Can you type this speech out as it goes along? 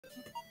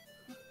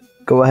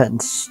Go ahead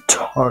and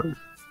start.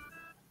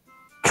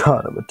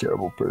 God, I'm a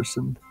terrible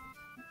person.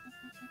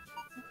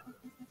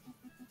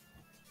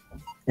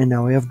 And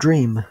now we have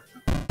Dream.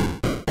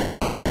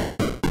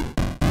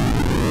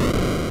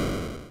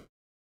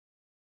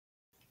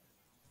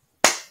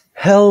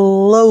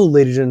 Hello,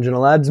 ladies and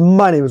gentlemen, lads.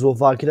 My name is Wolf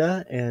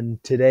Akita,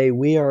 and today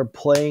we are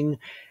playing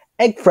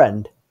Egg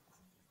Friend.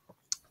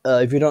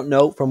 If you don't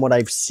know, from what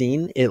I've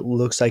seen, it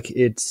looks like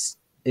it's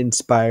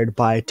inspired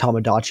by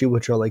Tamagotchi,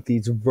 which are like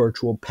these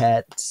virtual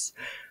pets.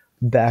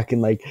 Back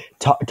in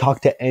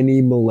talk to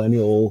any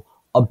millennial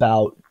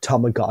about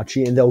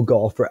Tamagotchi, and they'll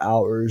go for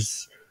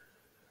hours.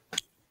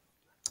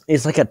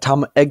 It's like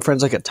Egg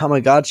Friend's like a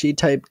Tamagotchi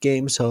type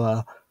game.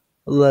 So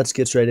let's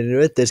get straight into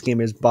it. This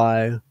game is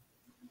by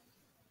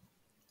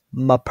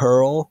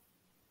MaPearl.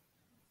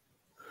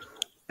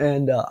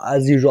 And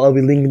as usual, I'll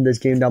be linking this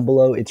game down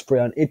below. It's free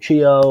on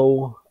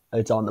itch.io.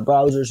 It's on the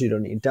browser, so you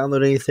don't need to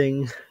download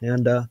anything.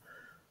 And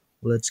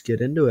let's get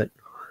into it.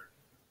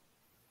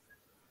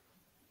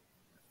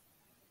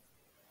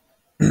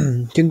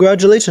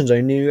 Congratulations on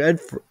your new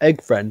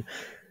Egg Friend.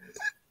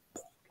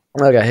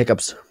 I got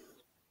hiccups.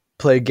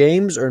 Play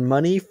games, earn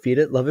money, feed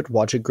it, love it,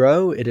 watch it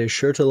grow. It is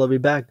sure to love you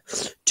back.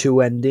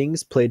 2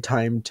 endings, play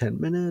time 10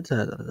 minutes,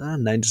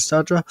 9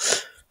 etc.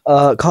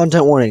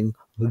 Content warning.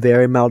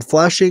 Very mild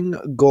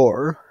flashing,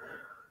 gore.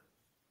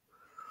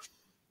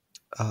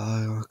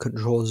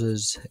 Controls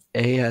is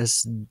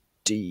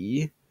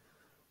ASD.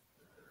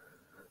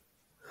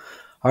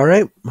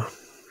 Alright.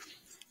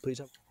 Please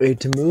have wait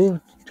to move.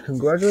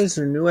 Congratulations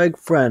on your new Egg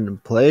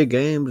Friend. Play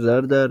games,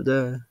 da da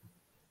da.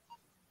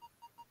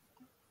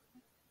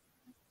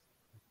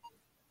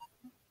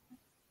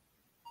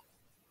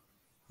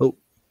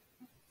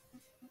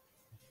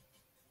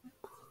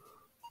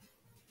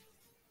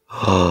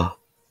 Oh.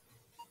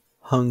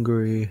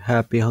 Hungry,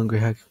 happy, hungry,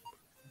 happy.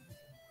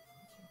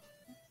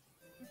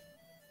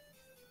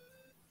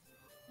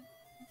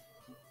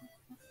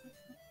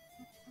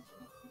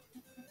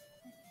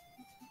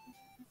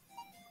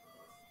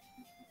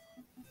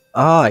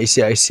 Ah, I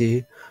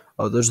see.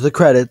 Oh, those are the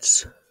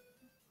credits.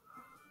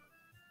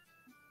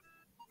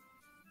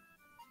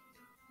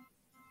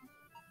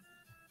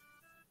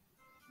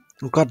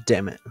 Oh, God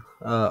damn it.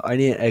 I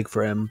need an egg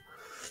for him.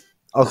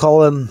 I'll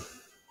call him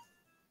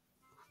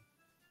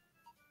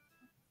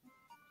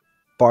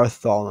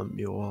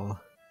Bartholomew.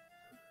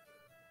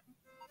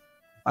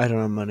 I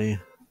don't have money.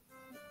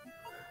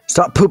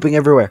 Stop pooping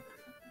everywhere.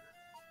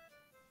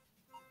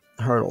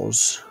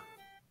 Hurdles.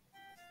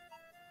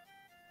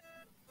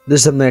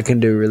 This is something I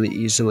can do really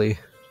easily.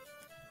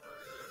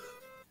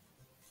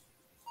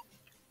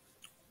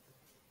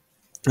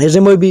 His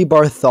name would be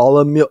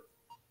Bartholomew.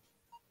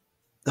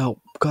 Oh,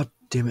 God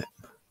damn it.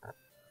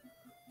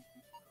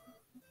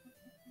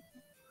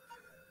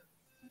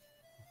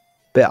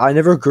 But I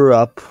never grew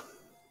up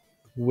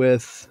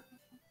with...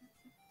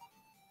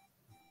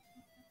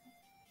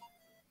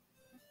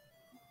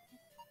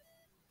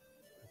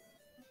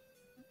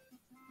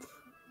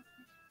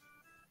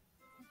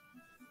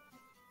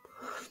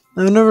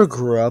 I never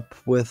grew up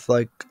with,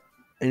 like,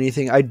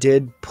 anything. I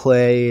did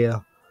play,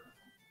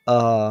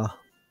 a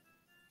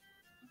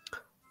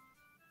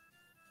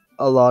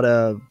lot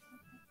of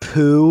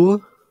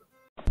Pooh.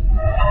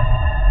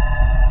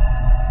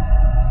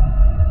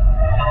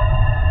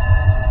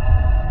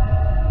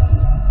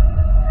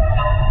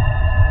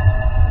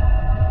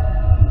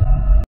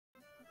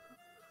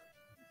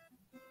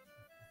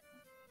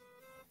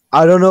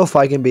 I don't know if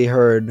I can be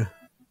heard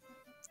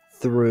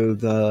through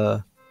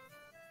the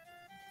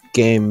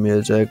game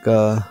music.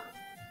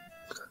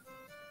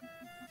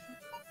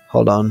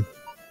 Hold on.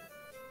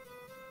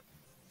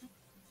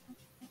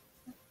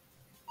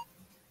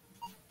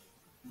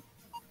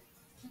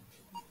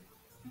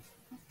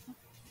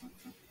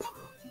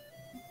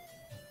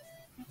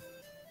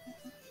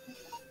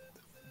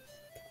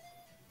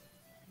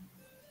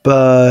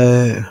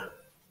 But...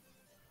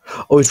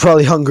 oh, he's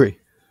probably hungry.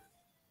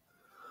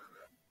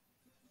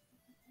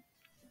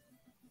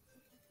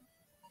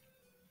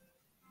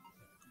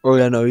 Oh,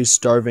 yeah, no, he's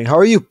starving. How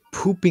are you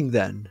pooping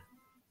then?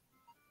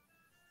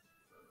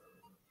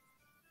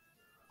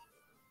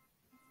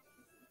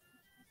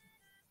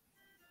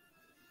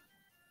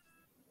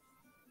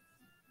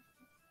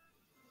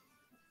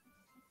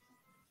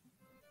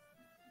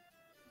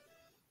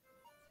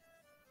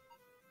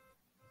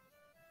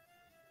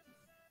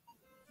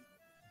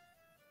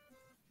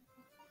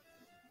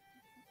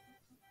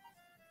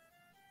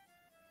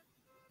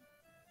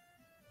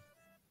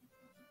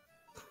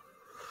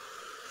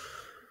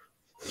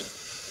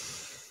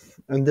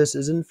 And this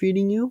isn't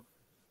feeding you?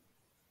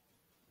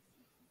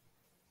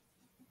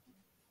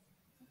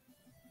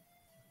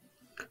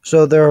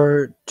 So there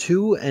are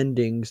 2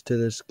 endings to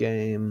this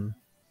game.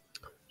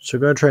 So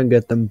we're going to try and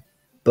get them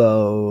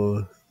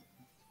both.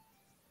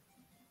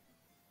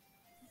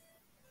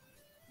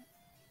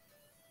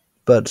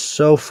 But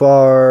so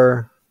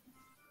far,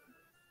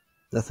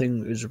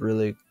 nothing is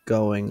really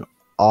going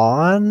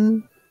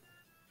on.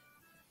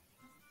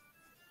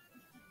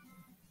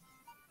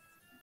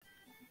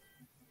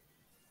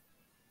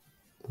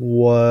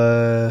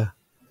 What?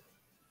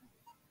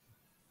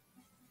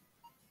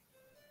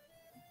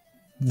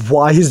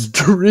 Why is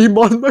Dream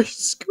on my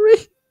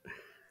screen?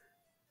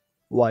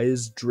 Why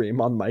is Dream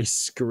on my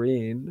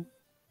screen?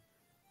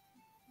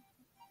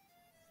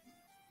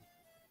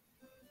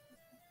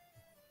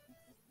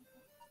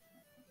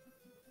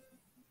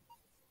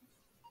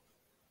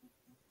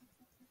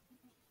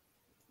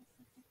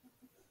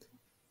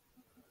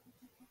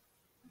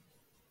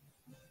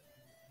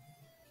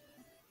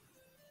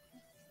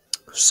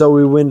 So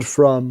we went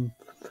from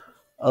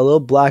a little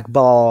black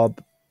ball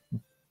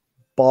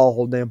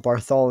named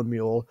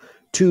Bartholomew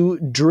to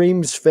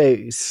Dream's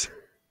face.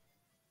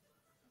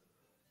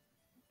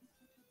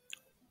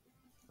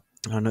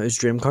 I don't know. Is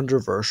Dream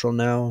controversial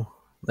now?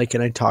 Like,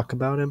 can I talk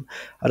about him?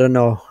 I don't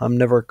know. I'm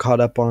never caught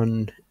up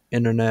on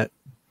internet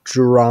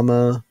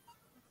drama.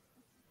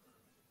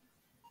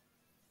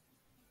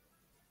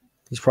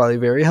 He's probably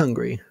very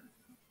hungry.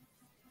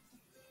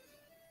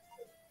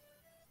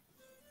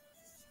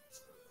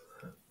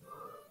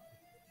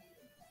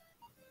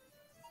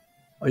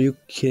 Are you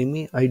kidding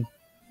me? I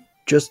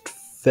just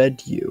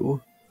fed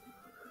you.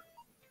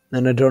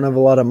 And I don't have a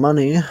lot of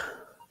money.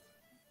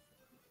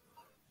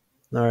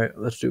 Alright,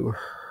 let's do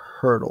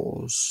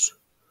hurdles.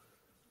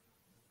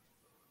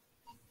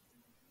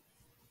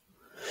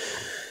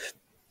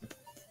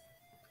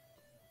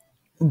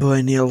 But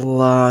I need a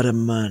lot of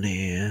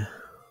money.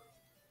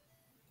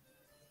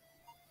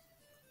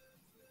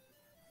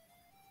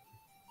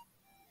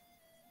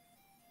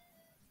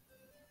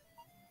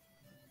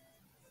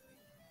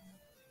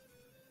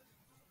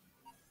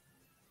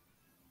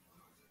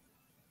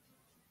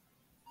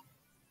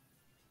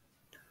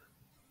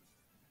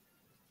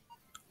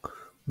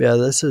 Yeah,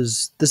 this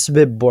is a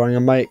bit boring. I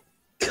might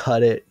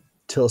cut it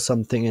till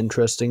something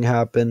interesting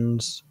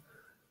happens.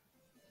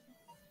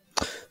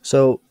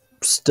 So,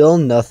 still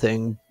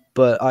nothing,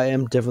 but I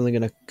am definitely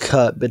going to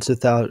cut bits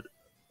without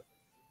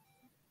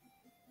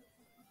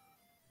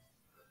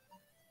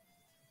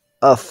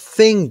a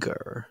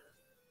finger.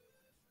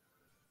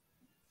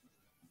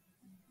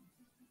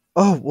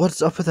 Oh,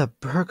 what's up with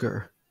that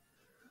burger?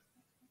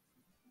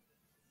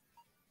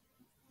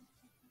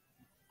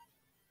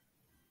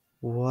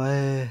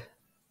 What?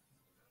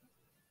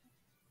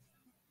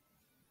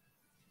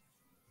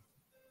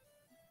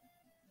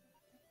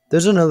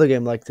 There's another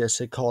game like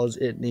this. It calls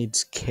It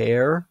Needs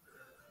Care.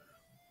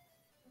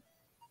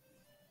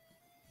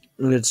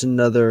 And it's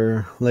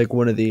another, like,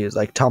 one of these,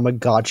 like,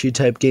 Tamagotchi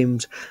type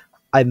games.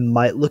 I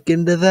might look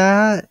into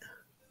that.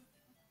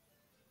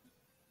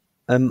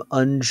 I'm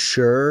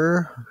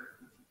unsure.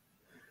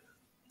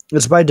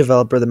 It's by a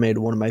developer that made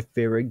one of my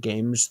favorite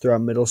games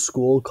throughout middle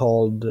school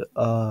called,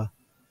 I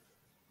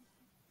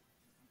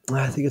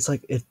think it's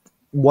like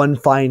One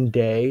Fine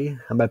Day.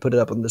 I might put it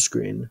up on the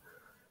screen.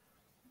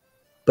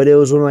 But it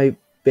was one of my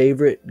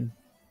favorite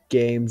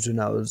games when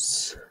I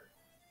was...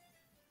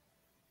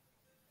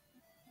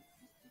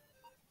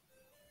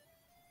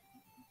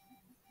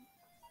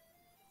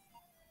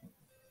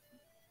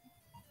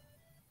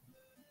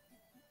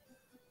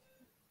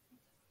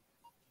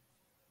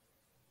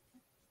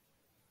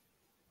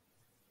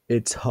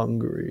 It's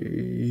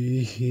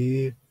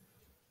hungry.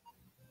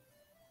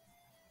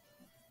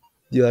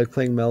 Do you like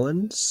playing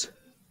melons?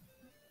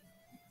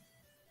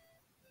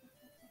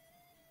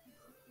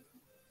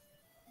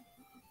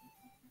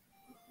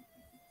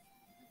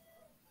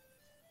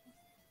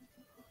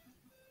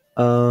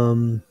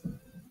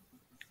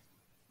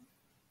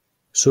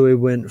 So we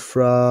went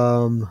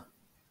from...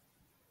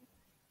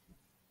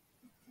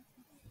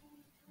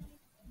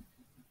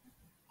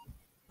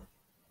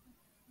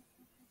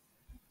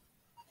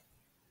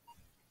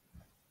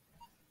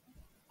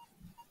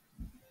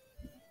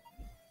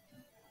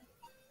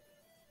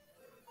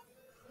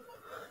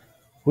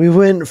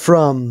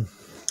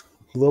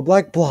 Little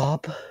Black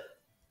Blob.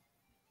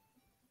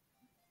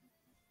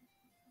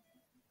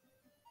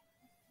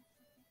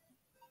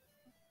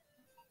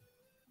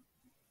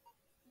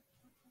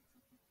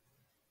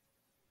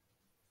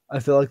 I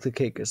feel like the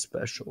cake is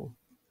special.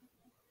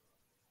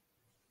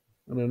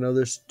 And I know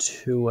there's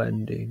 2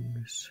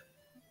 endings.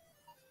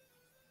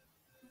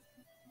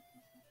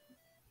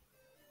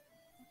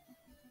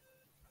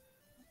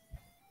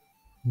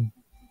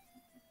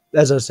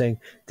 As I was saying,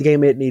 the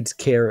game It Needs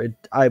Care.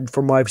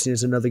 From what I've seen,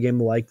 is another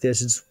game like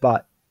this. It's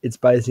by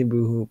the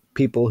same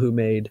people who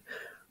made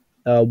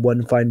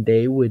One Fine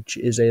Day, which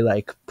is a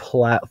like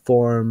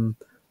platform,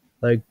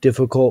 like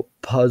difficult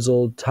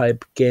puzzle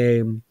type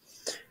game.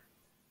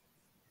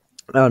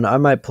 I don't know. I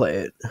might play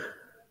it.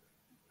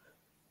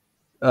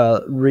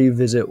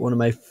 Revisit one of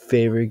my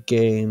favorite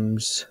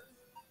games.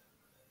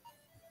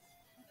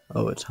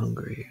 Oh, it's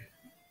hungry.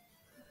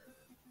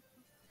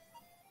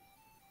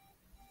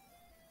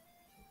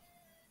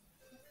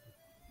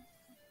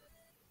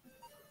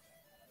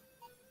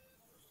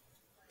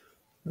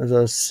 As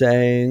I was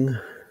saying,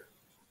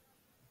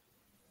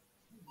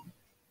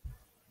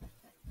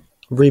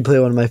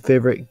 replay one of my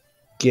favorite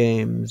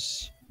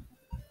games.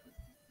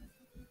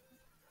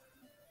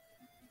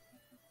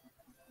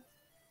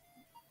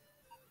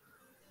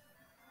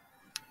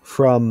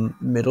 from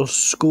middle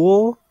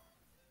school.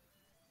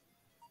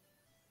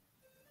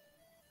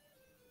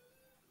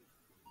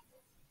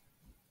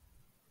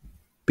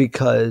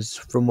 Because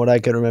from what I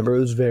can remember, it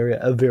was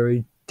a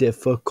very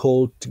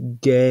difficult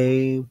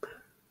game.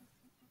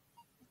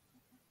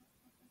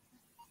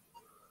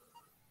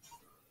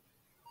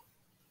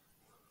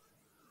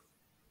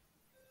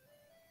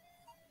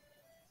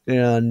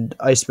 And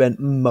I spent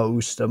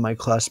most of my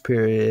class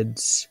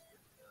periods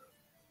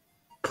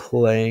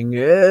playing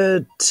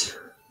it.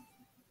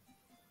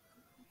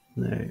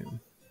 There.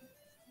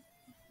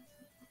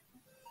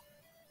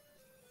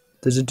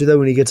 Does it do that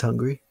when he gets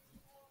hungry?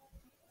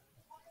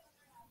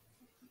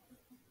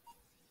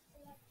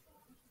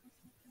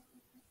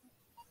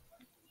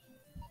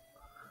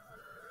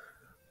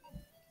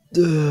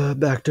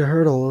 Back to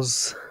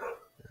hurdles.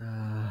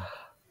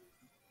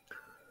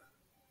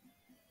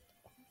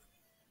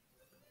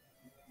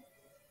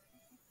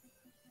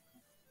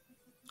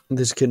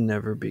 This could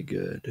never be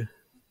good.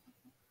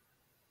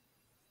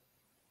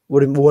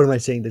 What am I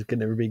saying? This could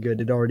never be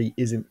good. It already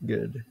isn't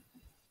good.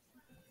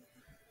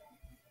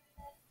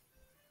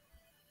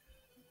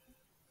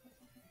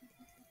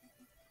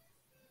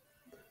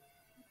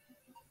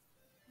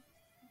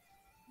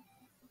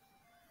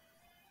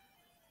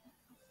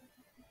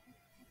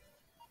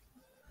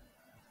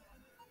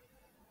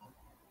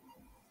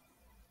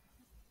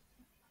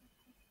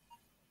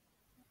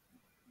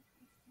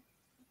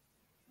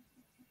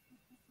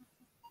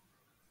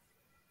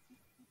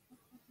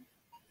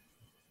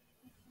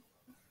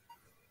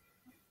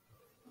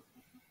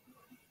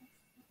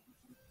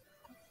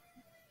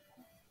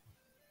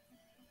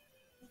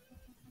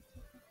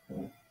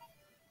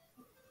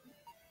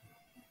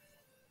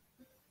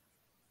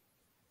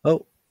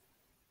 Oh.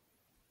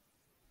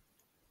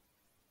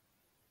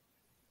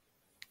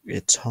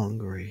 It's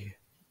hungry.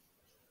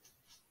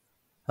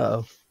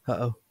 Uh-oh.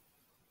 Uh-oh.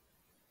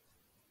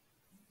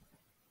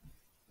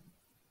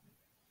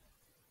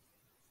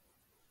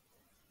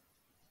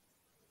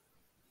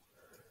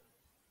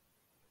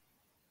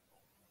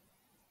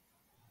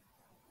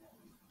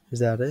 Is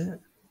that it?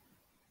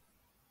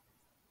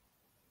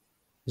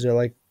 Is there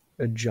like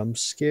a jump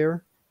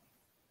scare?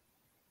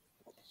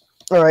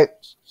 All right,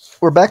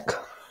 we're back.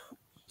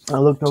 I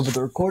looked over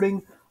the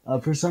recording.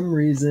 For some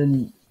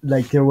reason,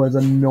 like there was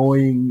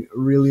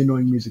really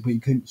annoying music, but you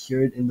couldn't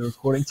hear it in the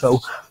recording. So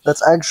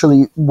that's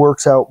actually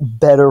works out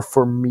better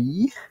for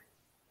me.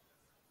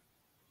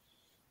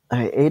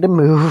 I A to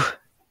move,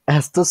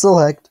 S to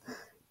select,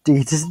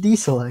 D to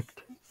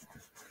deselect.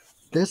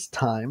 This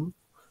time,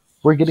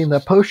 we're getting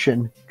that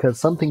potion because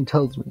something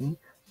tells me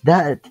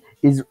that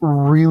is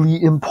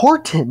really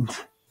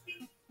important.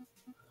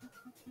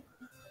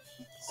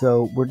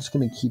 So we're just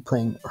gonna keep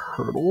playing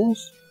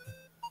hurdles.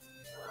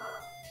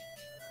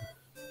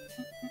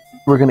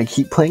 We're gonna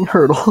keep playing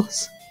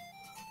hurdles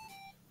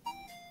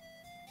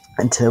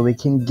until we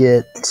can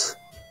get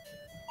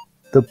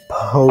the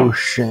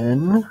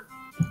potion.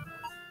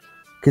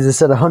 Because it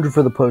said 100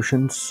 for the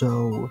potion,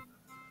 so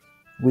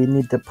we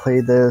need to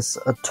play this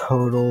a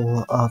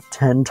total of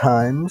 10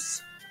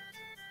 times.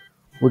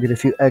 We'll get a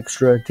few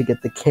extra to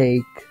get the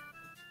cake.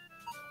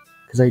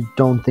 Because I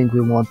don't think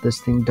we want this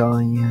thing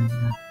dying.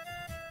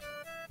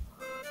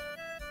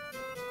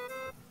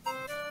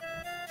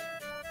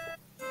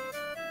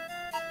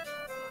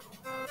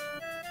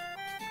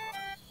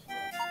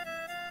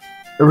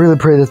 I really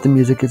pray that the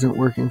music isn't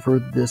working for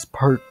this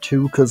part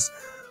too, because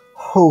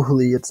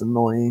holy, it's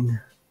annoying.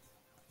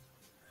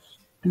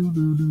 I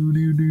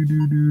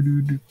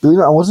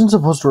wasn't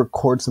supposed to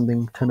record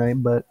something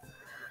tonight, but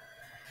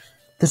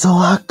there's a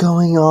lot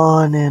going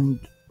on, and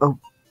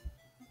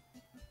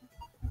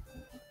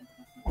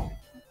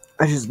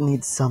I just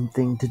need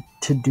something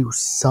to do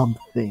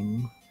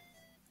something.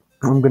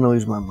 I'm gonna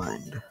lose my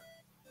mind.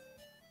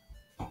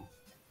 I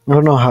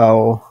don't know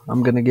how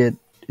I'm gonna get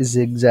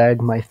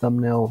Zigzag, my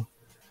thumbnail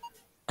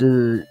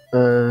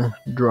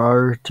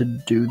drawer, to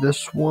do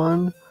this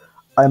one.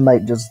 I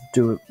might just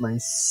do it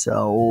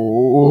myself.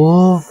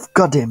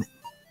 God damn it.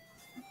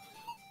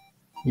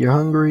 You're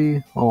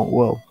hungry? Oh,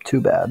 well,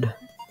 too bad.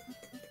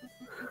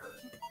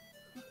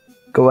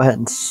 Go ahead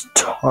and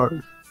start.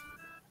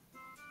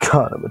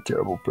 God, I'm a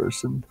terrible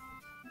person.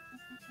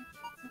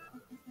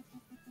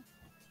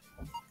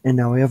 And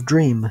now we have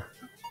Dream.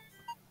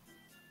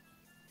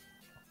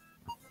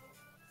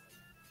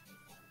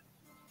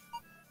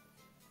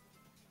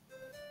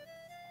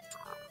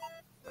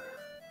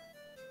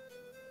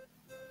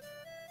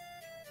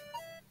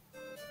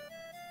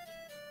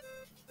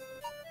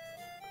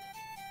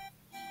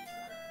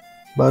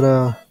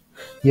 But,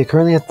 yeah,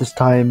 currently at this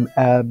time,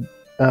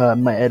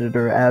 my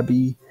editor,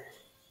 Abby,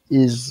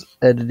 is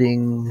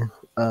editing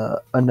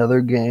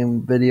another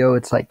game video.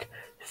 It's like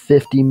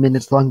 50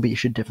 minutes long, but you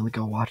should definitely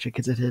go watch it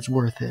because it is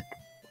worth it.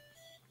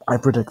 I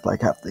predict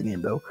like half the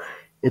game, though.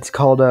 It's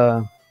called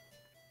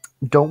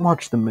Don't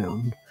Watch the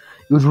Moon.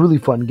 It was a really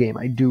fun game.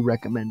 I do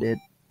recommend it.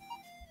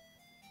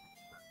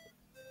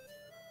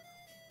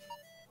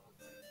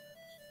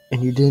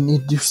 And you didn't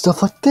need to do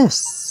stuff like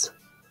this.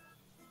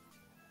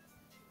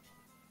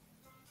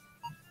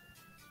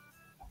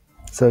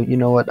 So you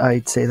know what?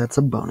 I'd say that's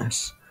a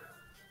bonus.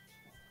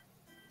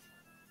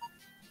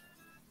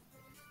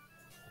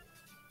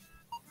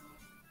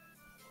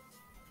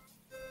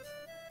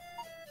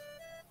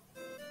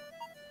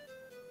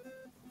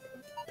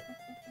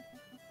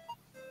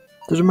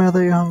 Does it matter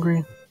that you're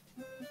hungry?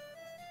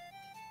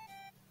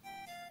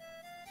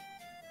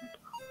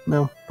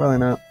 No, probably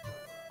not.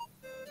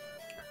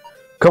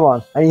 Come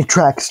on, I need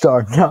track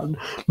star, not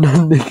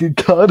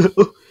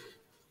Nikocado.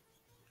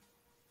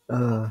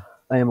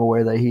 I am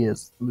aware that he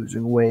is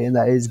losing weight, and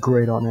that is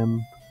great on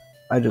him.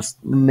 I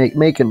just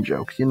making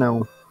jokes, you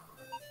know.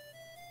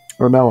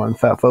 Or no, I'm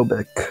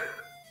fatphobic.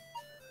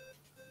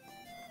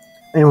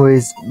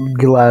 Anyways,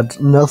 glad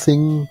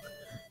nothing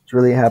is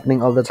really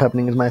happening. All that's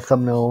happening is my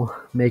thumbnail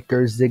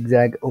maker,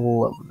 Zigzag,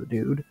 love the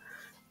dude,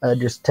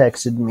 just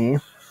texted me.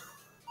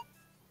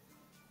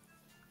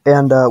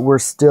 And we're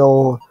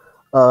still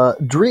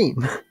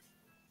Dream.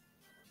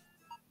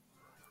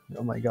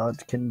 Oh my god,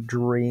 can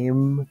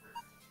Dream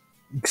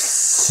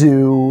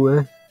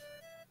sue?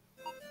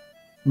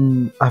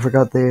 I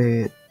forgot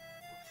the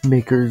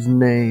maker's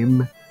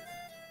name.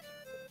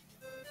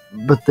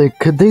 But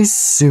could they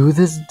sue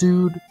this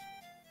dude?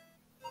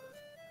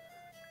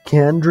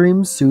 Can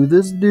Dream sue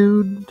this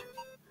dude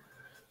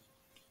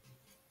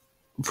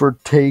for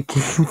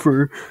taking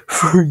for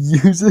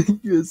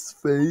using his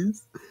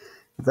face?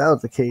 If that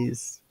was the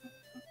case,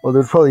 well,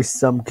 there's probably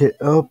some kid.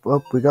 Oh,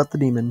 we got the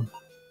demon.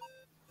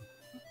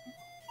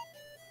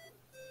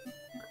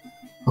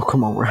 Oh,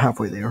 come on, we're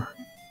halfway there.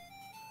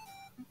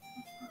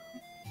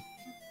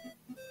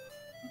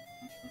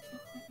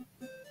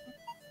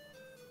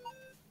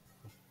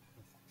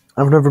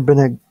 I've never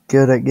been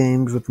good at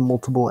games with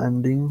multiple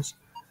endings,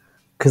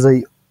 because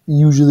I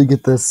usually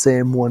get the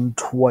same one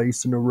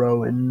twice in a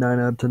row, and 9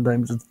 out of 10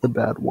 times it's the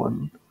bad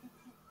one.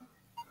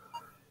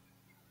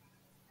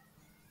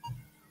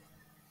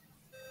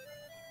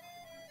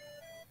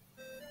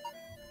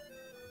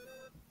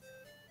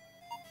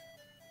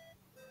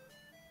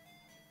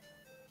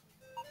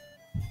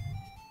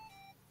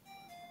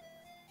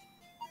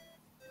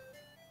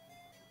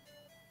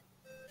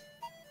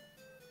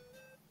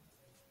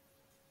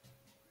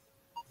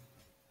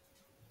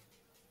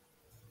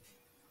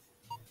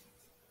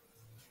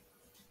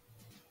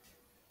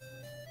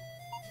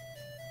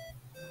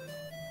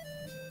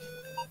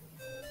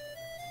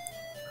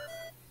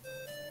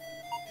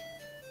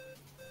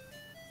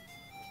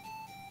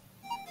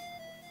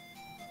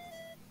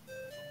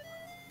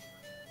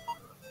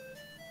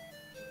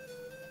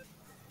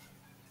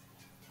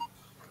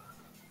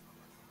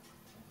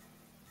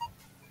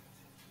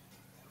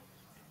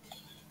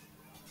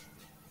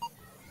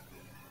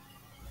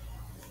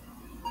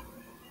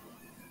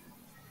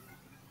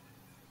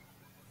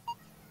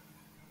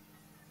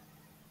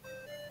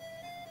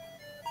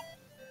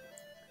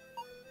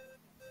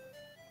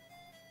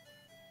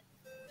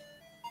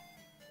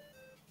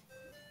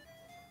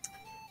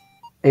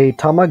 A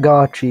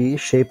Tamagotchi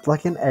shaped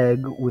like an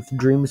egg with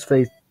Dream's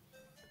face.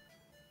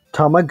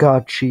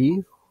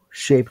 Tamagotchi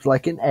shaped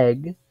like an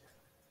egg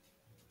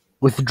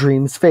with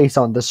Dream's face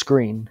on the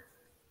screen.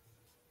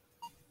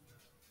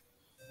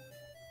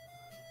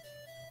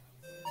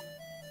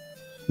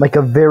 Like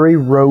a very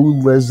low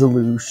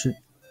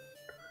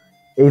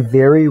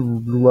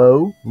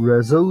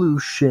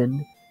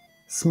resolution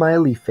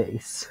smiley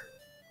face.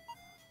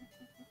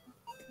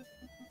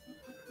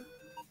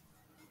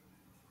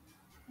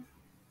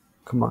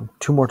 Come on,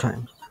 2 more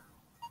times.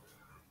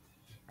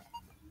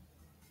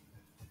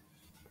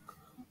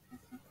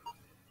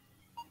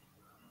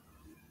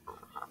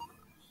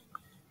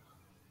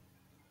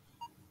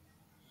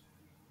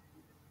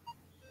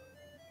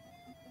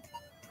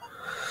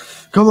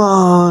 Come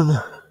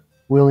on!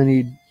 We only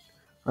need...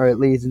 Alright,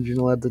 ladies and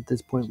gentlemen, at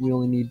this point, we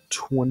only need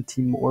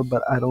 20 more,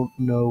 but I don't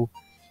know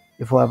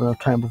if we'll have enough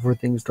time before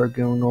things start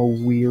going all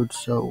weird,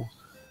 so...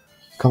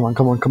 Come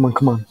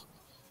on.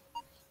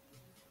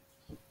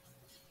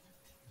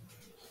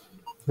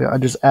 Yeah, I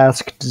just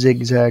asked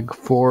Zigzag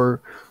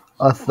for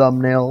a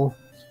thumbnail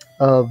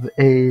of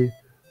a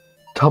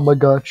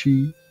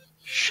Tamagotchi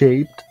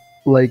shaped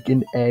like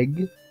an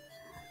egg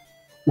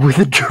with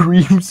a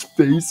Dream's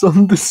face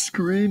on the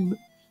screen.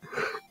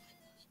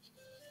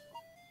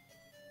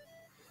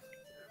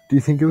 Do you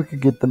think we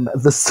could get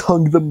the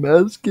song The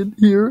Mask in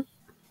here?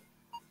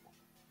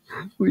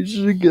 We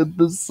should get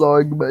the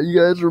song, but you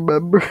guys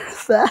remember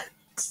that?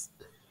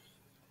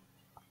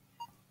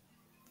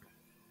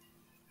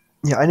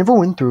 Yeah, I never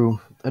went through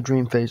a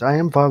dream phase. I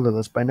am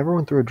fatherless, but I never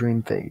went through a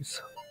dream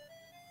phase.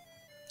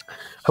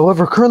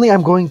 However, currently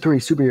I'm going through a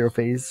superhero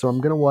phase, so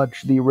I'm going to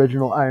watch the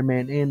original Iron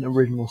Man and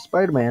original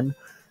Spider-Man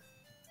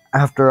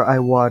after I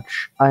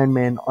watch Iron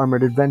Man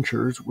Armored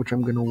Adventures, which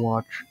I'm going to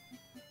watch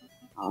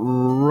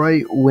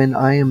right when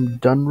I am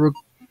done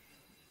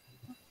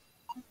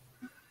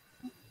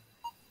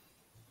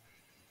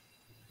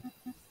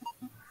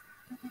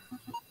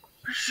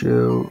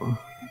show.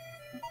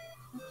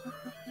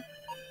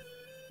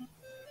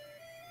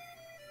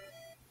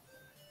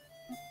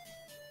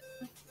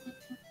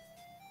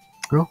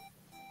 Oh.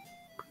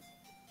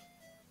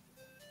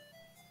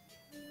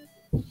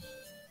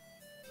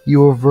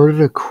 You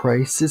averted a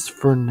crisis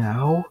for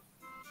now?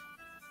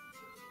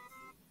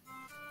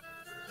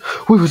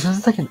 Wait, was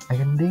this like an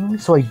ending?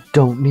 So I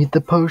don't need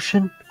the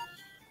potion?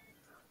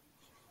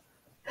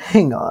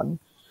 Hang on.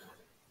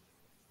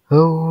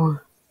 Oh.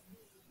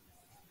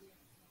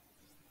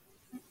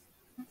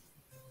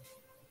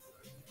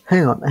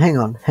 Hang on. Hang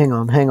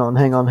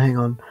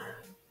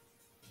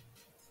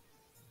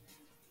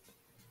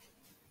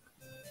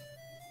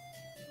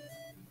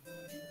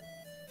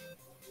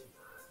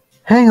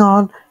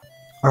on.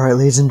 Alright,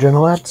 ladies and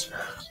gentlemen,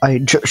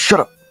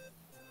 shut up.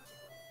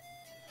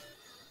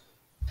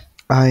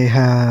 I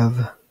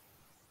have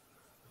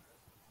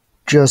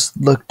just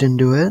looked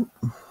into it.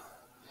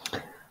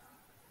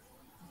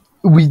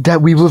 We would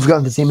have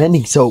gotten the same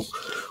ending, so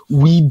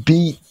we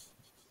beat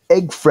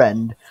Egg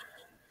Friend.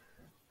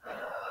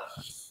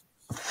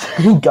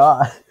 Thank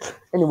God.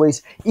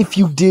 Anyways, if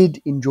you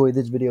did enjoy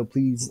this video,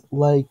 please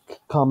like,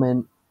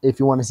 comment if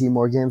you want to see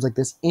more games like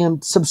this,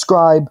 and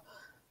subscribe.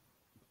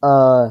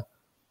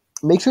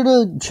 Make sure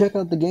to check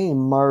out the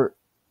game, my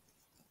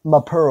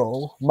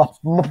Pearl.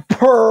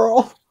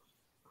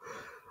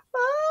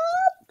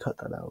 Cut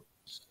that out.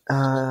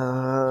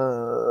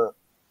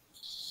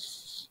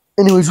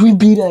 Anyways, we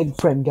beat Egg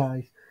Friend,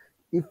 guys.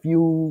 If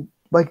you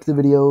liked the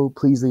video,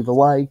 please leave a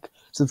like.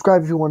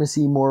 Subscribe if you want to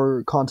see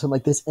more content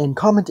like this, and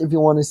comment if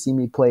you want to see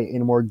me play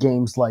in more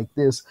games like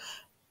this.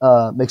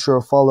 Make sure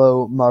to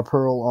follow my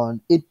Pearl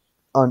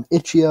on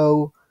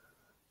Itch.io.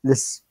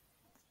 This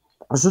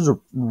is a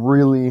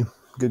really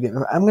good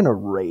game. I'm gonna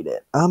rate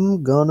it.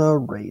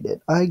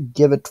 I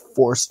give it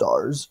 4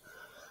 stars.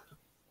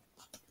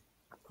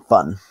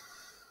 Fun.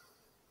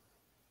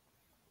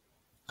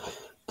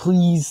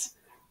 Please,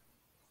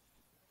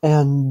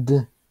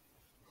 and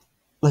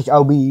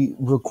I'll be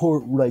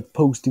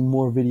posting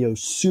more videos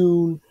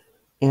soon,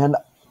 and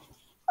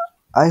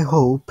I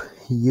hope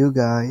you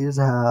guys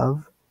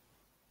have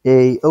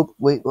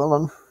hold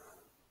on.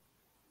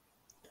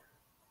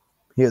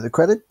 Here are the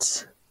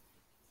credits.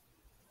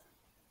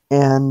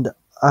 And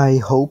I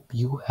hope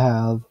you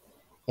have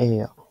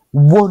a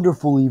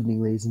wonderful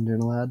evening, ladies and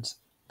gentlemen.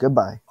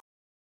 Goodbye.